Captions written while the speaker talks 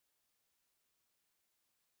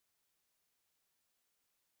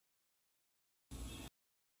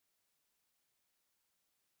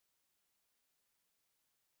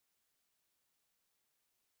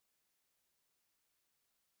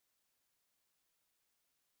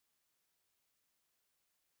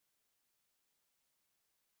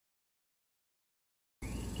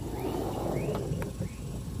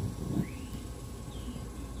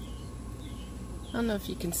I don't know if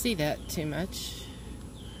you can see that too much.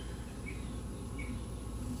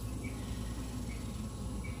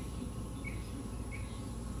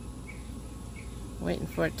 Waiting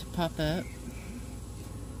for it to pop up.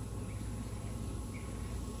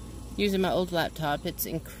 Using my old laptop, it's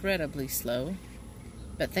incredibly slow.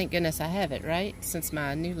 But thank goodness I have it, right? Since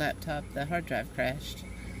my new laptop, the hard drive crashed.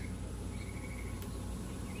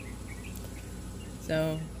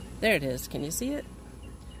 So, there it is. Can you see it?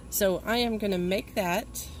 So, I am going to make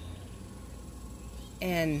that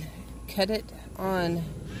and cut it on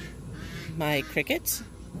my Cricut.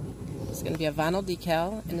 It's going to be a vinyl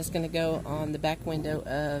decal, and it's going to go on the back window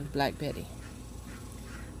of Black Betty.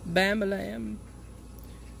 Bam-a-lam.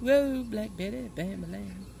 Whoa, Black Betty,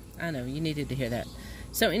 bam-a-lam. I know, you needed to hear that.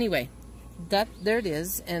 So anyway, there it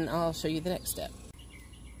is, and I'll show you the next step.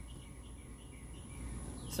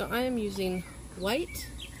 So I am using white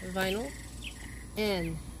vinyl,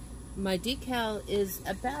 and my decal is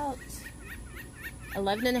about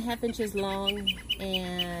 11.5 inches long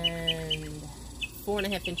and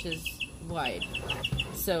 4.5 inches wide.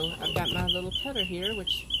 So I've got my little cutter here,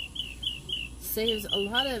 which saves a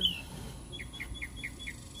lot of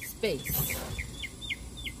space.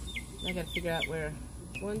 I gotta figure out where.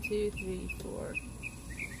 1, 2, 3, 4.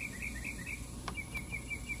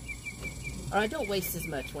 Or I don't waste as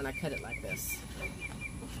much when I cut it like this.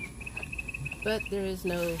 But there is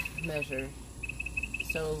no measure.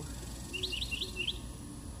 So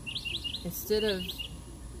instead of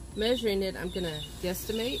measuring it, I'm gonna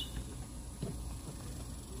guesstimate.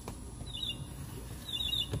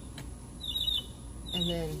 And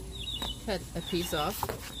then cut a piece off.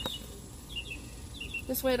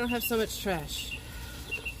 This way I don't have so much trash.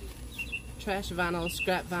 Trash vinyl,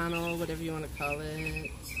 scrap vinyl, whatever you want to call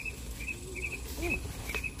it. Yeah.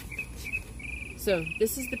 So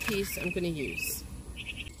this is the piece I'm going to use.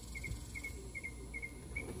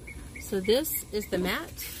 So this is the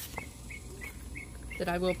mat that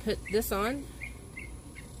I will put this on.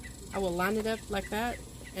 I will line it up like that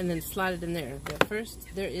and then slide it in there. But first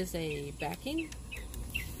there is a backing,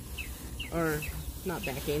 or not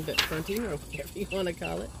backing, but fronting, or whatever you want to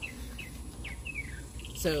call it.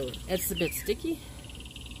 So it's a bit sticky.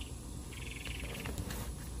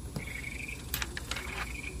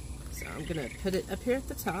 So I'm gonna put it up here at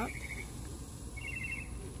the top.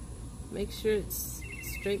 Make sure it's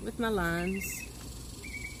straight with my lines.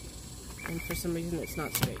 And for some reason it's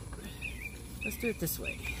not straight. Let's do it this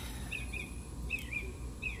way.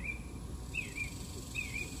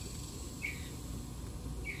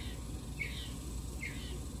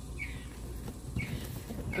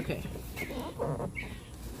 Okay.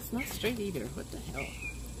 It's not straight either. What the hell?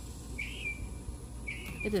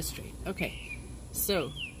 It is straight. Okay.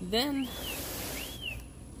 So then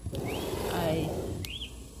I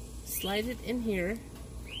slide it in here.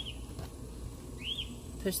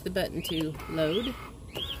 Push the button to load.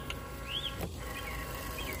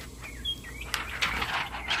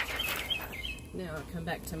 Now I'll come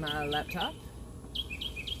back to my laptop.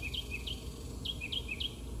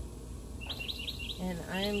 And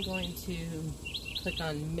I am going to click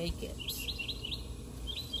on Make It.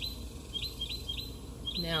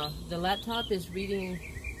 Now, the laptop is reading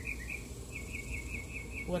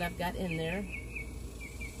what I've got in there.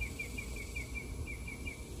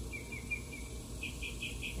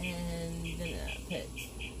 And then I put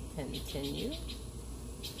Continue.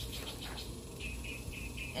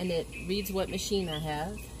 And it reads what machine I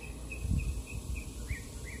have.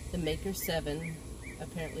 The Maker 7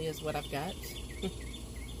 apparently is what I've got.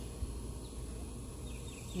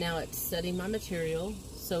 Now it's setting my material,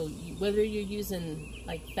 so whether you're using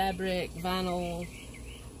like fabric, vinyl,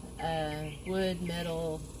 wood,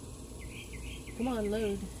 metal, come on,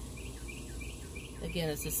 load. Again,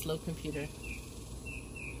 it's a slow computer.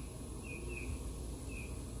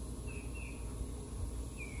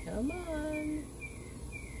 Come on.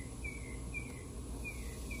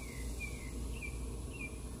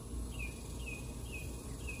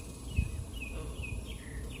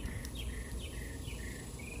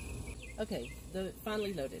 Okay,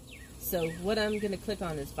 finally loaded. So what I'm going to click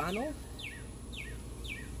on is vinyl.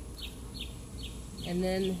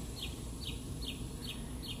 And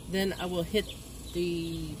then I will hit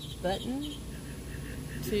the button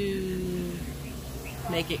to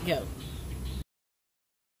make it go.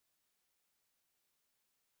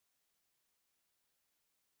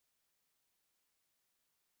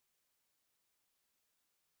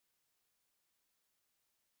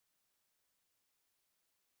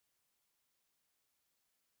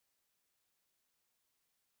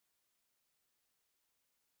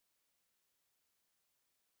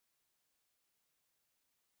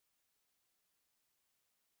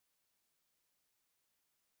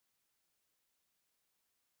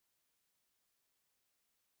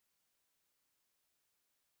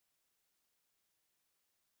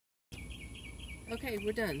 Okay,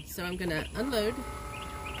 we're done. So I'm gonna unload.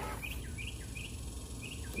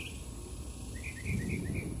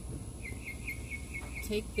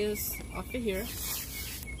 Take this off of here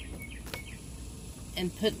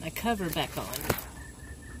and put my cover back on.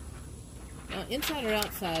 Now, inside or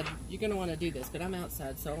outside, you're gonna want to do this, but I'm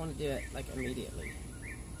outside, so I want to do it like immediately,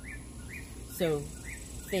 so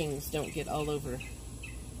things don't get all over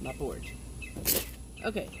my board.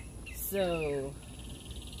 Okay, so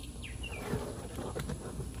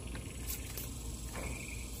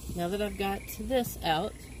now that I've got this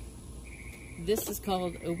out, this is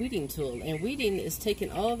called a weeding tool, and weeding is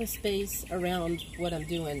taking all the space around what I'm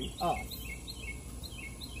doing off.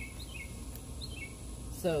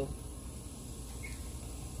 So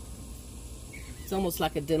it's almost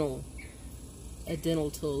like a dental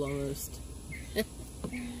tool almost.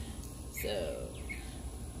 So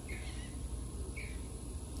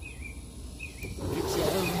get you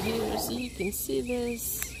over here so you can see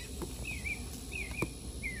this.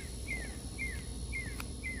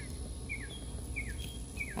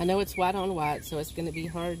 I know it's white on white, so it's going to be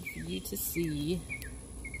hard for you to see.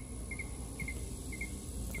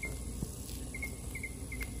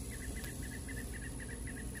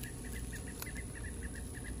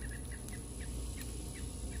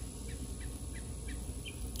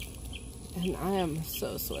 And I am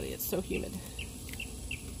so sweaty, it's so humid.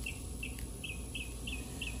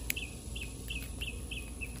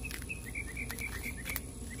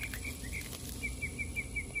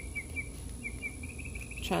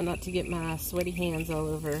 Try not to get my sweaty hands all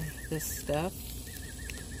over this stuff.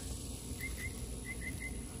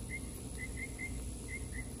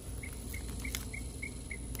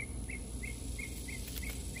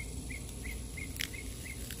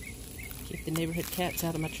 Keep the neighborhood cats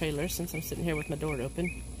out of my trailer since I'm sitting here with my door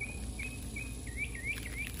open.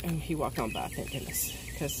 And he walked on by, thank goodness,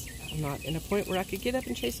 because I'm not in a point where I could get up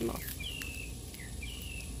and chase him off.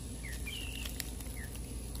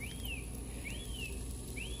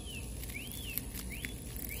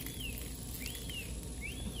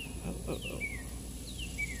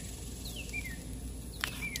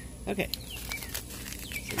 Okay,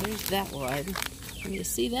 so there's that one. Can you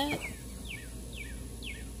see that?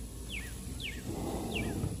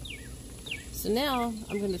 So now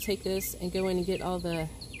I'm going to take this and go in and get all the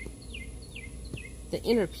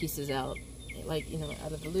inner pieces out, like, you know,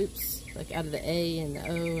 out of the loops, like out of the A and the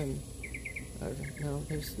O, and, or no,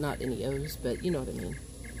 there's not any O's, but you know what I mean.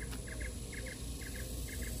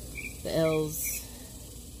 The L's.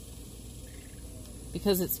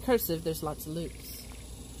 Because it's cursive, there's lots of loops.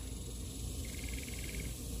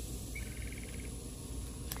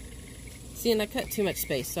 See, and I cut too much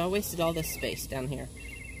space, so I wasted all this space down here.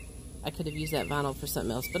 I could have used that vinyl for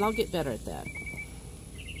something else, but I'll get better at that.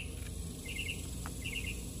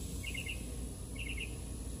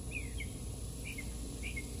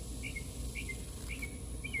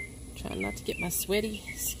 Trying not to get my sweaty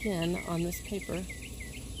skin on this paper.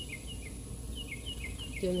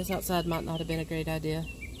 Doing this outside might not have been a great idea.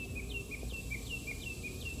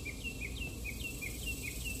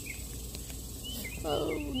 Oh,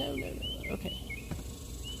 no, no, no. Okay.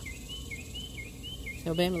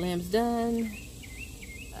 So Bama Lamb's done.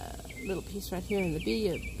 Little piece right here in the B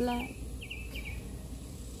of black.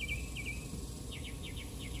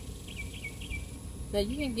 Now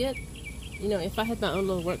you can get, you know, if I had my own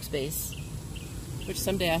little workspace, which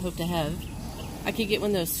someday I hope to have, I could get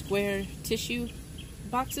one of those square tissue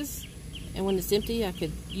boxes, and when it's empty I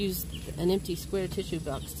could use an empty square tissue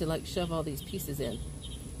box to like shove all these pieces in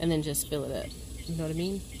and then just fill it up. You know what I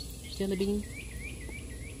mean? Jelly bean.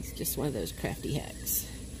 It's just one of those crafty hacks.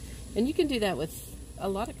 And you can do that with a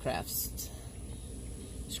lot of crafts.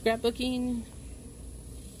 Scrapbooking,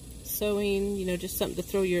 sewing, you know, just something to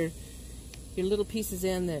throw your little pieces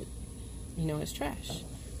in that, you know, is trash.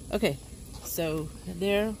 Okay, so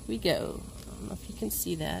there we go. I don't know if you can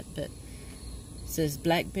see that, but it says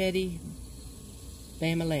Black Betty,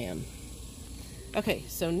 Bama Lamb. Okay,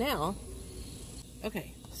 so now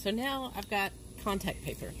I've got contact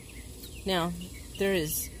paper. Now, there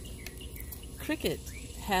is, Cricut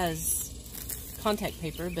has contact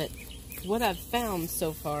paper, but what I've found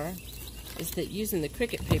so far is that using the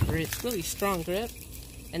Cricut paper, it's really strong grip,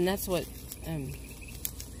 and that's what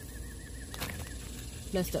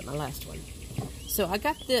messed up my last one. So I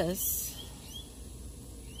got this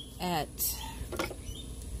at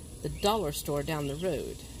the dollar store down the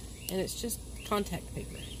road, and it's just contact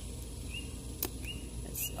paper.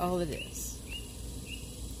 That's all it is.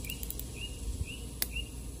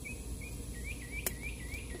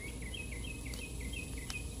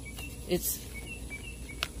 It's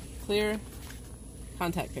clear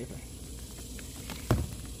contact paper.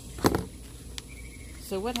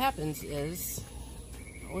 So what happens is,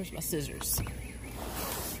 where's my scissors?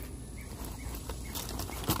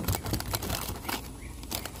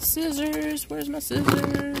 Scissors, where's my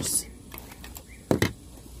scissors?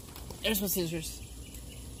 There's my scissors.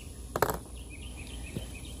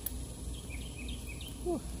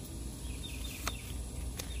 Whew.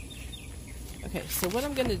 Okay, so what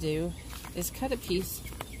I'm going to do is cut a piece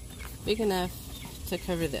big enough to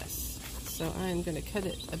cover this. So I'm going to cut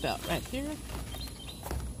it about right here.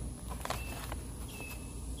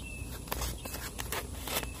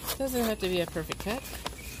 Doesn't have to be a perfect cut.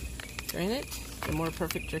 Granted, the more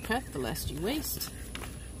perfect your cut, the less you waste.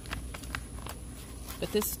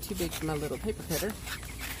 But this is too big for my little paper cutter,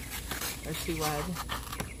 or too wide.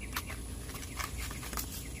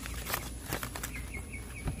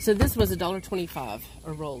 So this was $1.25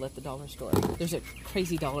 a roll at the dollar store. There's a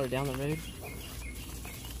crazy dollar down the road.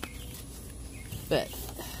 But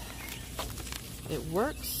it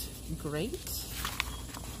works great.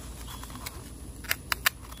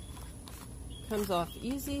 Comes off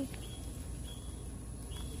easy.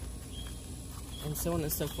 And so on and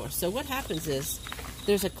so forth. So what happens is,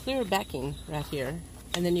 there's a clear backing right here,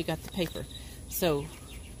 and then you got the paper. So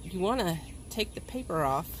you want to take the paper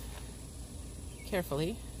off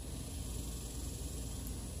carefully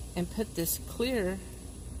and put this clear,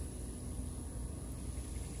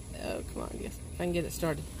 oh come on, yes, if I can get it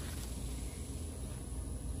started.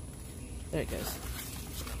 There it goes.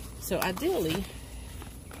 So ideally,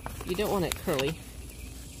 you don't want it curly.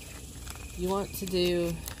 You want to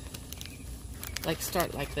do, like,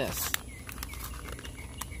 start like this.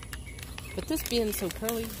 But this being so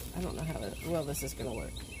curly, I don't know how well this is going to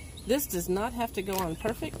work. This does not have to go on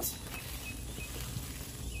perfect.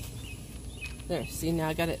 There, see, now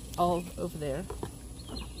I got it all over there.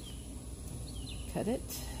 Cut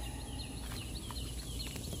it.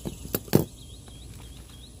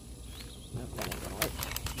 Nope, that ain't going to work.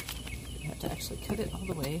 You have to actually cut it all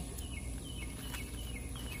the way.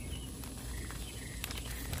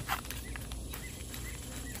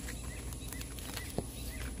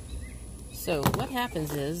 So what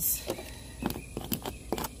happens is,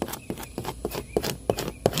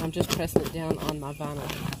 I'm just pressing it down on my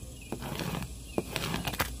vinyl.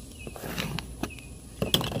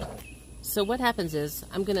 So what happens is,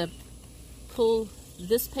 I'm going to pull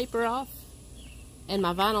this paper off, and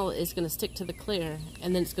my vinyl is going to stick to the clear,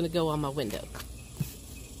 and then it's going to go on my window.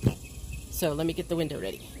 So let me get the window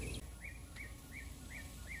ready.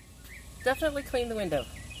 Definitely clean the window.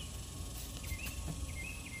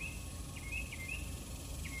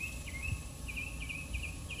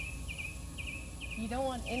 You don't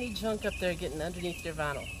want any junk up there getting underneath your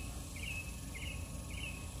vinyl.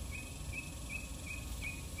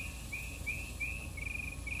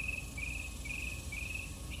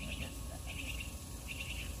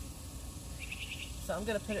 So I'm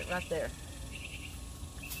going to put it right there.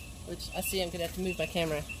 Which I see I'm going to have to move my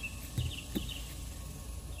camera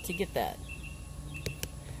to get that.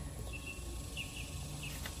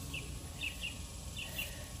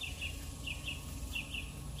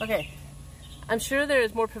 Okay. I'm sure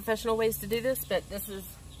there's more professional ways to do this, but this is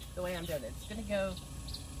the way I'm doing it. It's going to go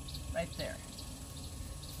right there.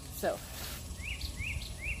 So,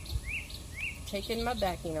 taking my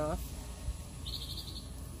backing off.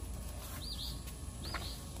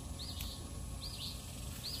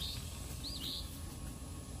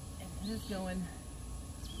 And it is going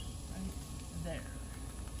right there.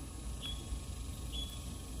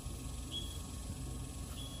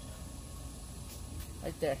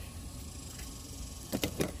 Right there.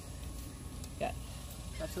 Got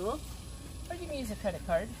my tool, or you can use a credit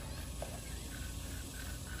card.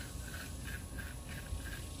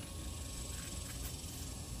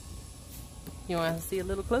 You want to see a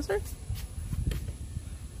little closer?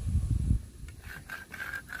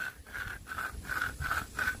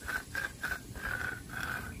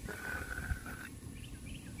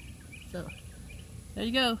 So, there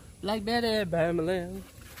you go. Black Betty, Bam-a-lam.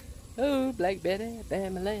 Oh, Black Betty,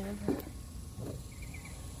 Bam-a-lam.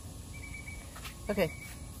 Okay.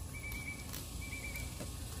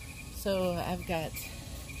 So, I've got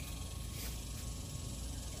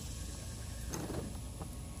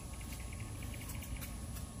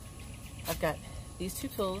these two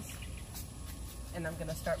tools, and I'm going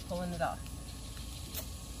to start pulling it off.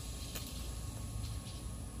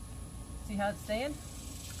 See how it's staying?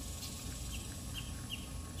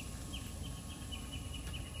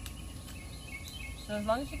 So as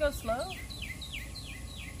long as you go slow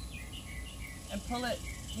and pull it,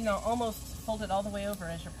 you know, almost fold it all the way over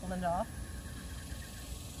as you're pulling it off.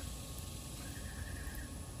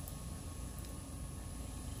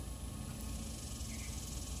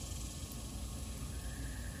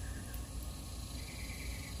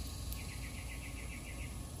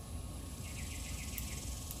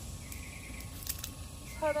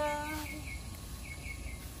 Ta-da!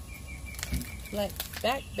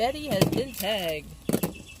 Black Betty has been tagged.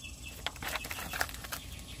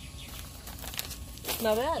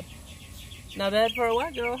 Not bad. Not bad for a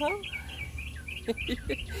white girl, huh?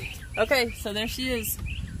 Okay, so there she is.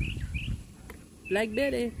 Black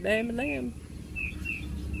Betty, bam lamb.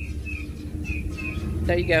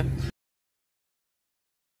 There you go.